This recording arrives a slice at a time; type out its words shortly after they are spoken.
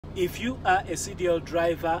If you are a CDL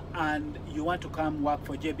driver and you want to come work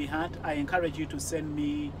for JB Hunt, I encourage you to send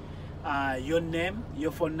me your name,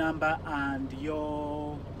 your phone number, and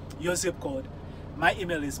your zip code. My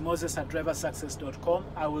email is moses@driversuccess.com.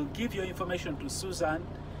 I will give your information to Susan.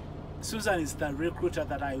 Susan is the recruiter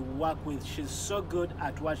that I work with. She's so good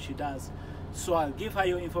at what she does. So I'll give her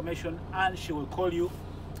your information and she will call you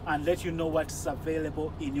and let you know what's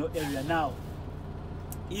available in your area. Now,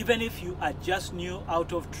 even if you are just new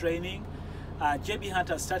out of training, JB Hunt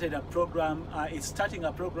has started a program. It's starting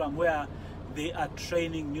a program where they are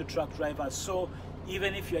training new truck drivers. So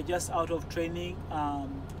even if you're just out of training,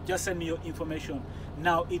 just send me your information.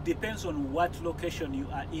 Now, it depends on what location you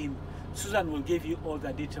are in. Susan will give you all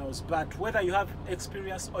the details, but whether you have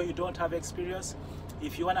experience or you don't have experience,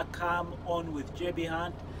 if you want to come on with JB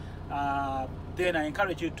Hunt, then I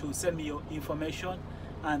encourage you to send me your information,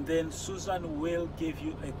 and then Susan will give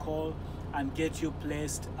you a call and get you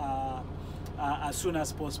placed as soon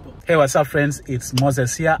as possible. Hey, what's up friends, it's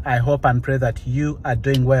Moses here. I hope and pray that you are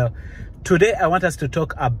doing well. Today I want us to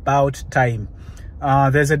talk about time.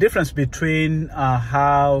 There's a difference between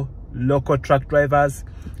how local truck drivers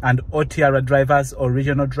and OTR drivers or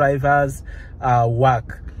regional drivers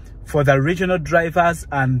work. For the regional drivers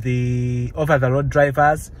and the over-the-road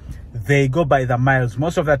drivers, they go by the miles.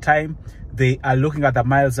 Most of the time they are looking at the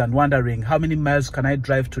miles and wondering, how many miles can I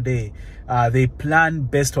drive today? They plan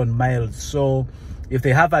based on miles. So if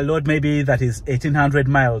they have a load maybe that is 1800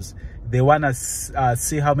 miles, they want to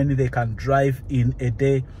see how many they can drive in a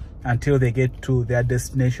day until they get to their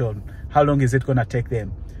destination. How long is it going to take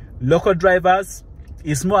them? Local drivers,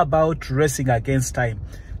 it's more about racing against time.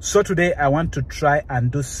 So today I want to try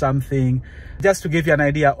and do something just to give you an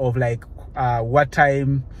idea of like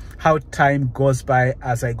how time goes by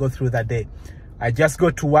as I go through the day. I just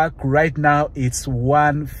go to work right now. It's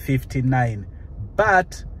 1:59,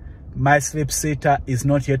 but my sleep sitter is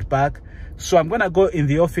not yet back. So I'm gonna go in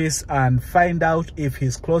the office and find out if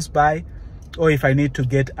he's close by or if I need to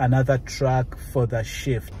get another truck for the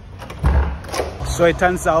shift. So it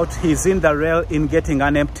turns out he's in the rail in getting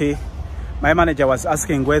an empty. My manager was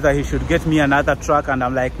asking whether he should get me another truck, and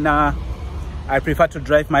I'm like, nah, I prefer to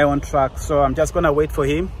drive my own truck. So I'm just gonna wait for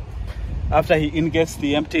him. After he in gets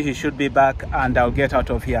the empty, he should be back and I'll get out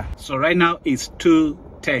of here. So right now it's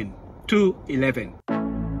 2:10, 2:11.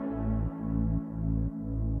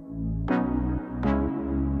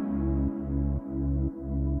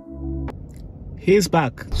 He's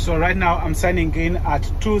back. So right now I'm signing in at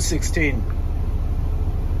 2:16.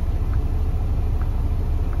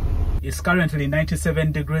 It's currently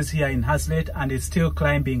 97 degrees here in Hazlet and it's still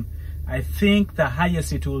climbing. I think the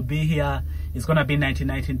highest it will be here is gonna be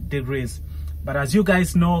 99 degrees. But as you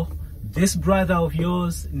guys know, this brother of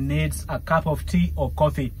yours needs a cup of tea or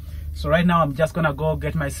coffee. So right now I'm just gonna go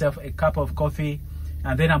get myself a cup of coffee,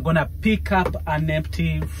 and then I'm gonna pick up an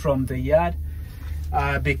empty from the yard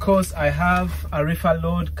because I have a reefer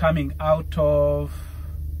load coming out of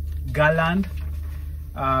Garland,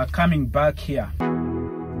 coming back here.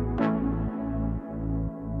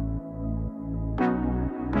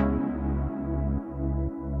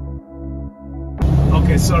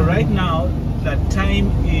 Okay, so right now the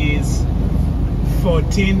time is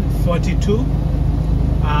 14:42.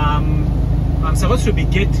 I'm supposed to be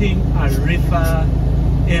getting a reefer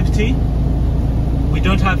empty. We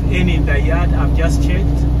don't have any in the yard, I've just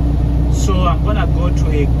checked. So I'm gonna go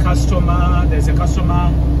to a customer. There's a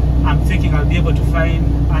customer, I'm thinking I'll be able to find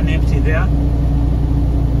an empty there.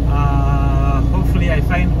 Hopefully I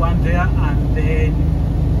find one there, and then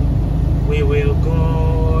we will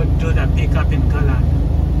go do the pickup in Garland.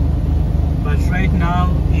 But right now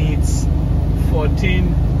it's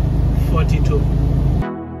 14:42.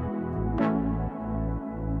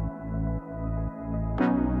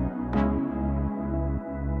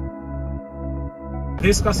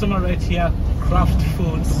 This customer right here, Craft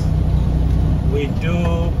Foods, we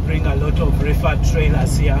do bring a lot of reefer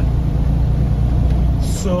trailers here.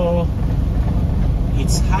 So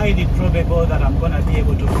it's highly probable that I'm gonna be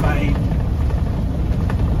able to find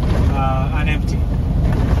an empty.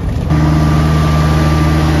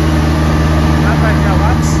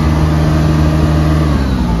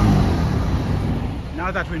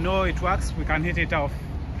 Now that we know it works, we can hit it off.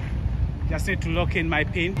 Just need to lock in my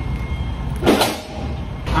pin.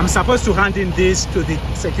 I'm supposed to hand in this to the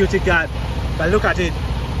security guard, but look at it.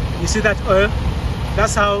 You see that oil?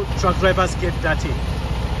 That's how truck drivers get dirty.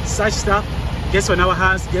 Such stuff gets on our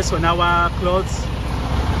hands, gets on our clothes.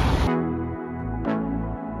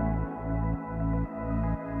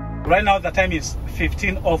 Right now the time is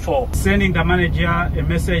 15:04. Sending the manager a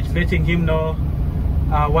message letting him know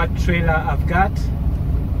what trailer I've got. So I'm gonna go to a customer. There's a customer, I'm thinking I'll be able to find an empty there. Hopefully I find one there, and then we will go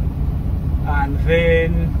do the pickup in Garland. But right now it's 14:42. Right now the time is 15:04. Sending the manager a message letting him know what trailer I've got. and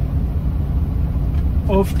then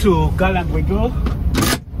off to Garland we go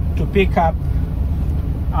to pick up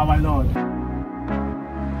our load.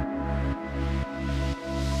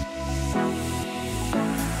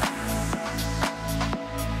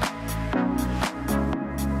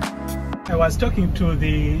 I was talking to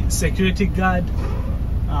the security guard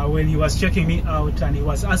when he was checking me out, and he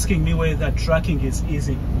was asking me whether trucking is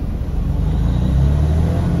easy.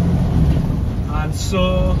 And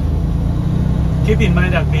so keep in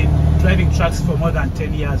mind, I've been driving trucks for more than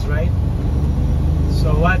 10 years, right?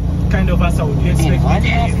 So what kind of answer would you expect? In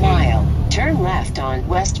 1/2 mile, turn left on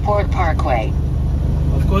Westport Parkway.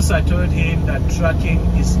 Of course, I told him that trucking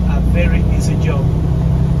is a very easy job.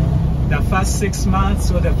 The first 6 months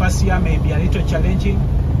or the first year may be a little challenging,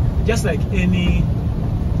 just like any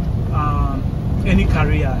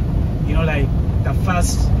career. You know, like the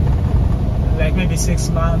first, like maybe 6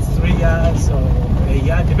 months, 3 years, or a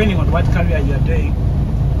year, depending on what career you are doing,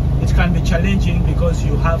 it can be challenging because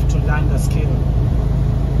you have to learn the skill.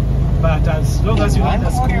 But as long as you learn the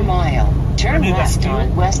skill, 1/4 mile, turn left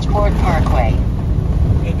on Westport Parkway.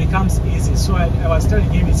 It becomes easy. So I was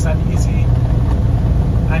telling him it's an easy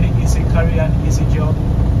career, an easy job.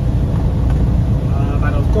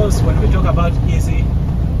 But of course, when we talk about easy,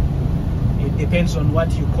 it depends on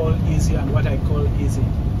what you call easy and what I call easy.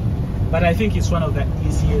 But I think it's one of the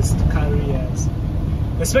easiest careers,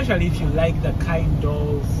 especially if you like the kind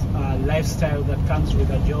of lifestyle that comes with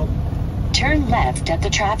a job. Turn left at the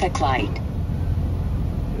traffic light.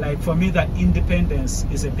 Like for me, that independence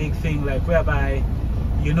is a big thing, like whereby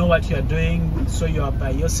you know what you're doing, so you are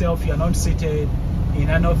by yourself, you're not seated in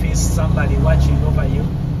an office, somebody watching over you.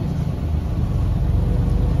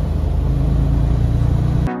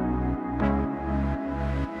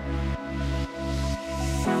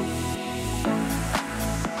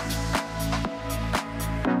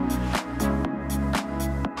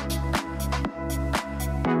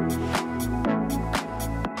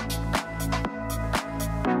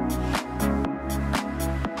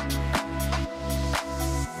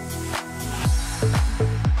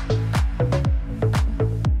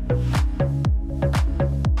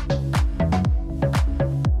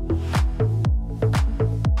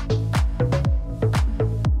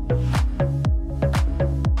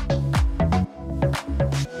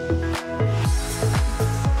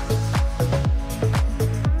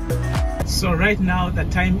 So right now the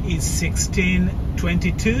time is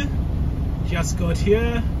 16:22. Just got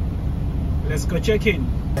here. Let's go check in.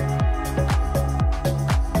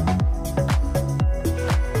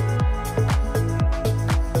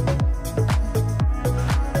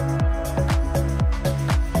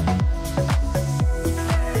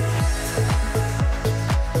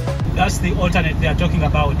 That's the alternate they are talking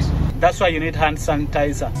about. That's why you need hand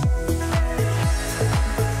sanitizer.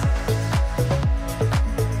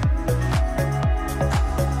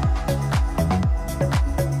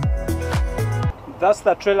 That's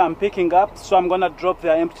the trailer I'm picking up, so I'm gonna drop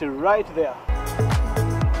the empty right there.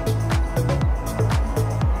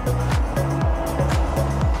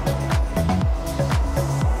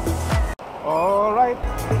 All right.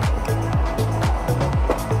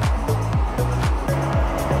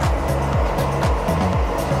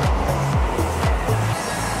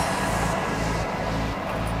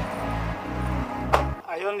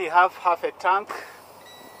 I only have half a tank,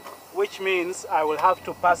 which means I will have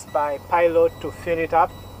to pass by Pilot to fill it up,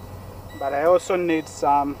 but I also need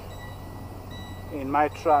some in my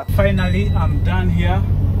truck. Finally, I'm done here.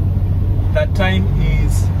 The time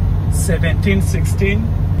is 17:16.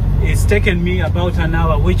 It's taken me about an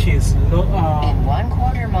hour, which is low. In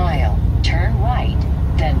 1/4 mile, turn right,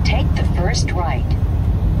 then take the first right.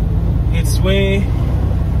 It's way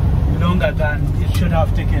longer than it should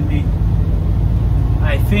have taken me.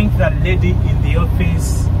 I think the lady in the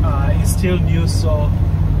office is still new, so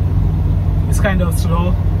it's kind of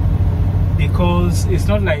slow because it's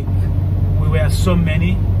not like we were so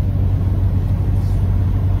many,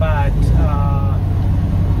 but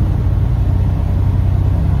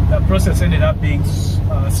the process ended up being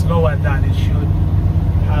slower than it should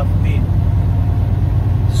have been.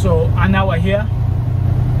 So an hour here,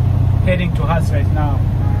 heading to Hearts right now.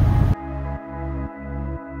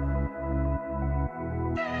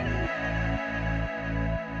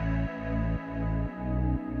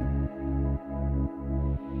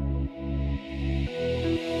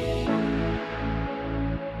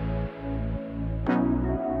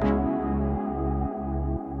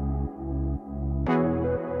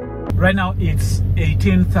 Right now it's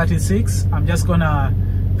 18:36. I'm just gonna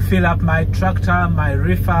fill up my tractor, my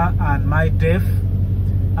reefer and my DEF,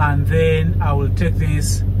 and then I will take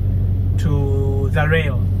this to the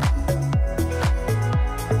rail.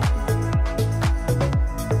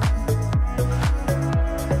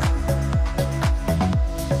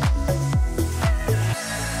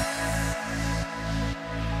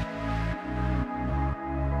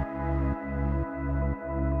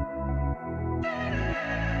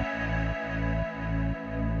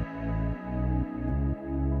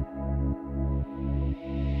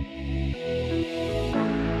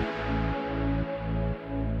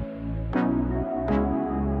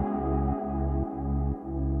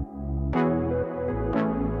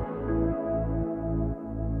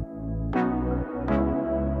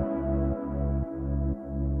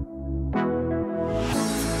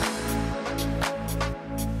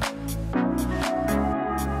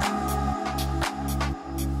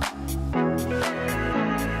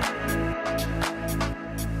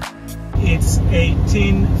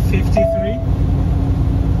 19:53.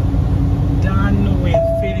 Done with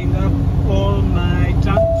filling up all my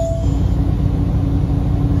tanks.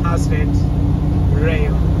 Hazlet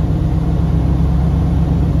rail.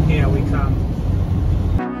 Here we come.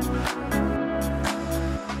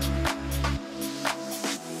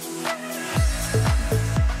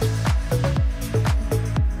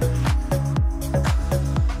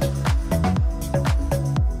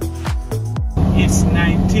 It's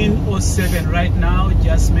 19:07 right now.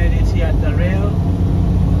 Just made it here at the rail.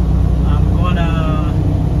 I'm gonna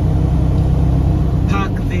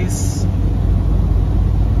pack this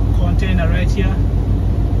container right here,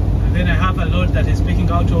 and then I have a load that is picking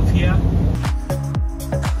out of here.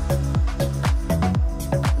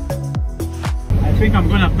 I think I'm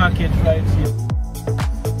gonna pack it right here.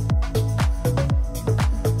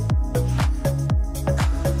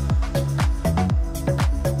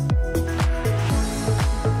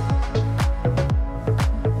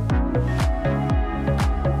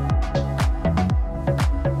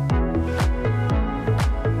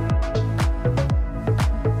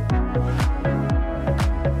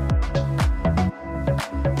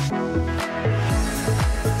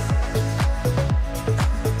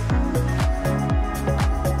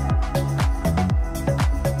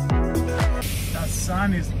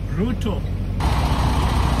 Sun is brutal.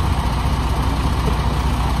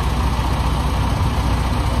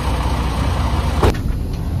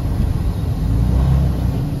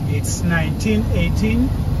 It's 19:18.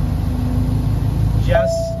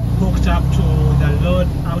 Just hooked up to the load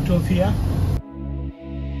out of here.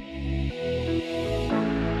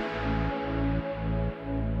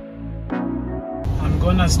 I'm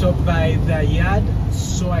gonna stop by the yard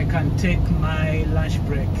so I can take my lunch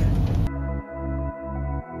break.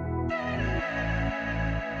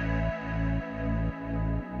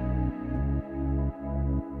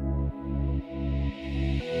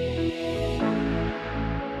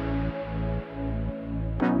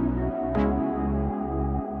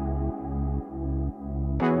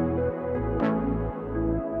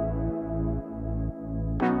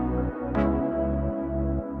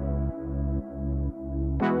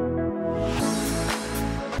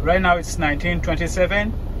 Right now it's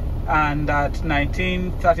 19:27, and at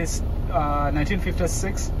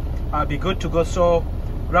 19:56 I'll be good to go. So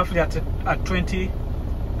roughly at 20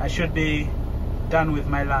 I should be done with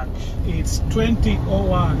my lunch. It's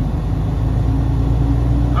 20:01.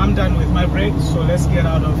 I'm done with my break, so let's get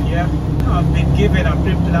out of here. I've been given a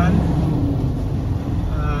pre-plan.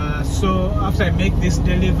 So after I make this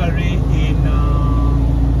delivery in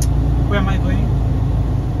where am I going?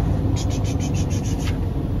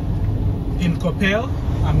 In Coppell,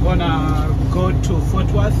 I'm gonna go to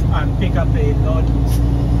Fort Worth and pick up a load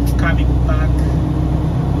coming back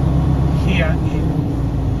here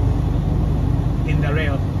in the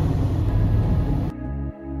rail.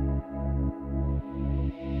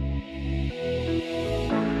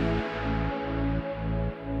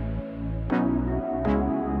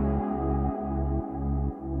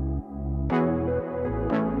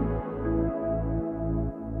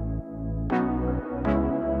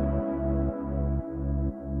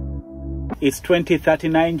 It's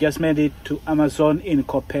 20:39, just made it to Amazon in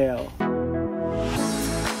Coppell.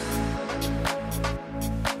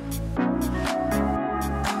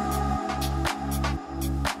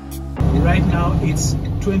 Right now it's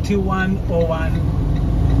 21:01.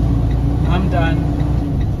 I'm done.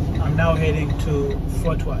 I'm now heading to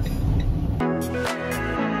Fort Worth.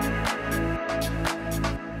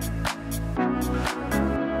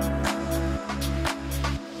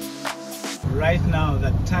 Right now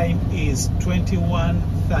the time is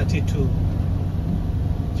 21:32.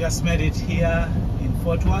 Just made it here in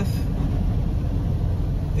Fort Worth.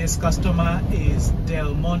 This customer is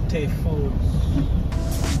Del Monte Foods.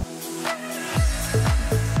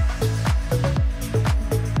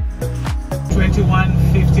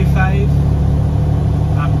 $21.55.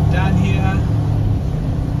 I'm done here.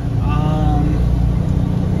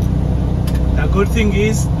 The good thing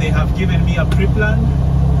is they have given me a pre-plan,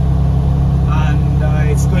 and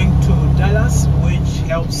it's going to Dallas, which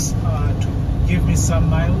helps to give me some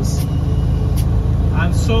miles.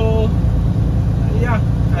 And so yeah,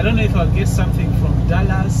 I don't know if I'll get something from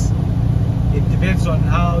Dallas. It depends on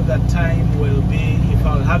how the time will be, if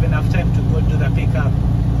I'll have enough time to go do the pickup.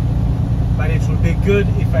 But it would be good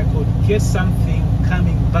if I could get something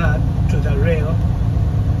coming back to the rail,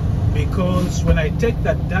 because when I take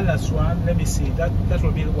that Dallas one, let me see, that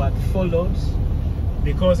will be what, 4 loads,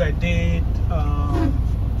 because I did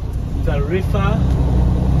the reefer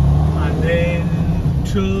and then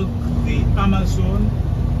took the Amazon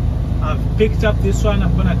I've picked up this one.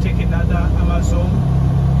 I'm gonna take another Amazon.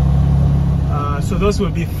 So those will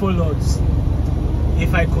be full loads.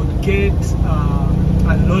 If I could get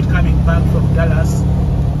a load coming back from Dallas,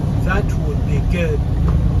 that would be good.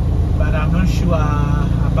 But I'm not sure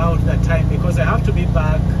about the time because I have to be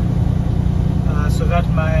back so that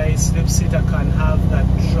my slip sitter can have that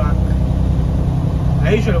truck.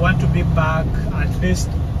 I usually want to be back at least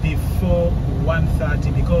before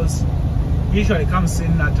 1:30 because usually comes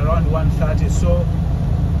in at around 1:30. So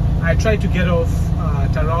I try to get off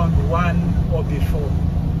at around 1 or before.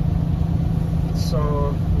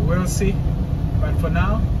 So we'll see. But for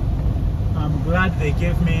now, I'm glad they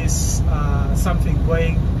gave me something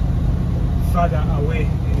going further away.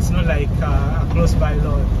 It's not like a close by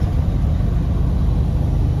load.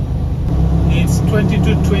 It's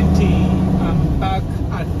 22:20. I'm back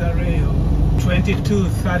at the rail.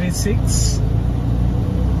 22:36.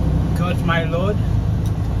 Got my load.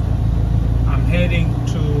 I'm heading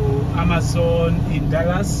to Amazon in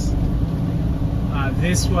Dallas.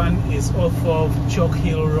 This one is off of Chalk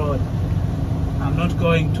Hill Road. I'm not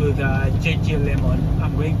going to the JJ Lemon.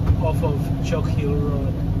 I'm going off of Chalk Hill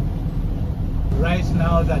Road. Right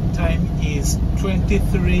now the time is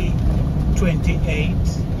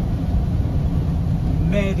 23:28.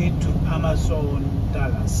 Made it to Amazon,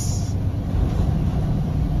 Dallas.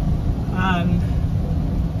 And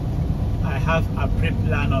I have a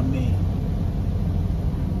pre-plan on me.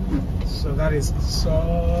 So that is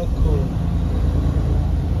so cool.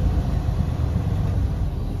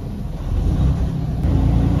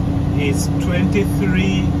 It's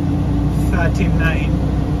 23:39.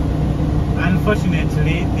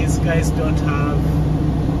 Unfortunately, these guys don't have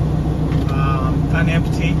an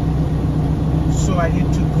empty, so I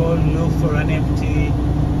need to go look for an empty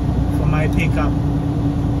for my pickup.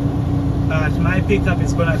 But my pickup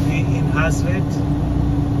is gonna be in Hazlet,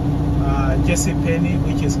 JCPenney,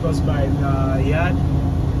 which is close by the yard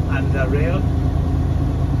and the rail.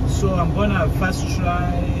 So I'm gonna first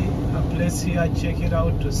try a place here, check it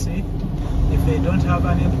out to see if they don't have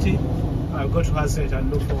an empty. I'll go to Hazlet and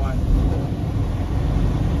look for one.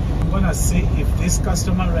 I'm gonna see if this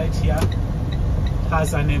customer right here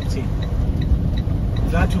has an empty.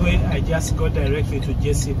 That way I just go directly to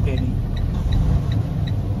JCPenney.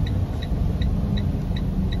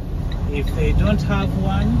 If they don't have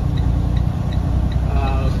one,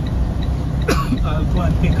 I'll go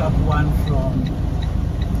and pick up one from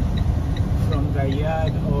the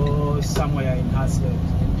yard or somewhere in Hazlet.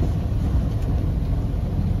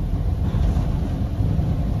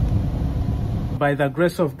 By the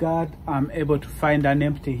grace of God, I'm able to find an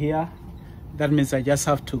empty here. That means I just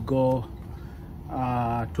have to go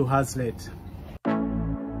to Hazlet.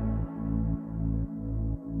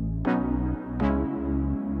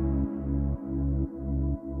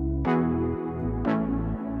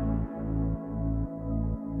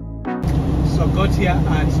 So got here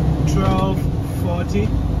at 12:40,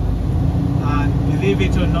 and believe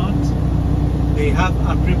it or not, they have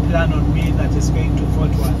a pre-plan on me that is going to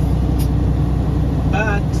Fort Worth.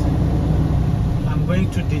 But I'm going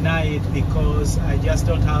to deny it because I just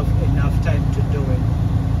don't have enough time to do it.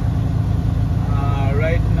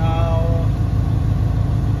 Right now,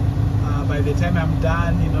 by the time I'm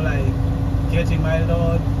done, like getting my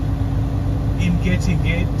load, in getting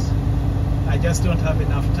it, I just don't have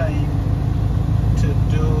enough time to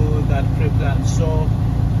do that pre-plan. So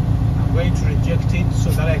I'm going to reject it so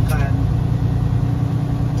that I can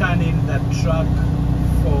turn in that truck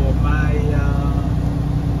for my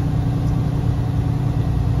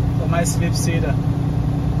slip seeder.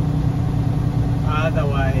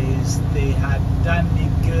 Otherwise, they had done me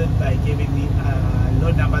good by giving me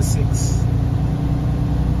load number 6.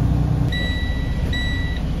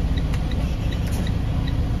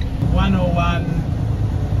 $101,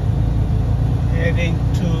 heading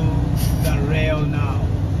to the rail now.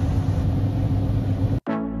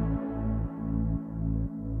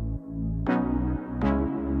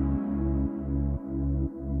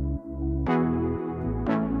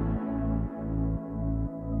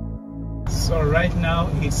 So right now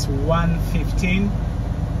it's 1:15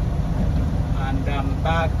 and I'm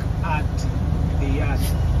back at the yard.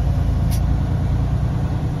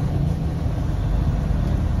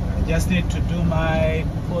 I just need to do my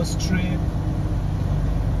post trip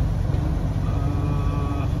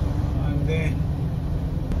and then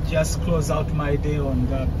just close out my day on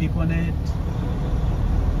the PeopleNet,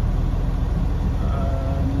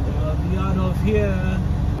 and I'll be out of here.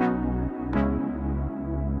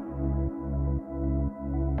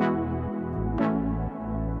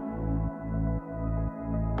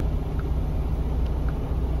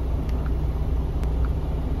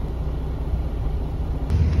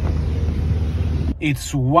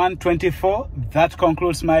 It's 1:24. That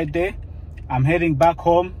concludes my day. I'm heading back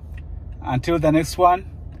home. Until the next one,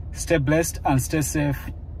 stay blessed and stay safe.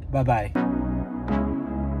 Bye-bye.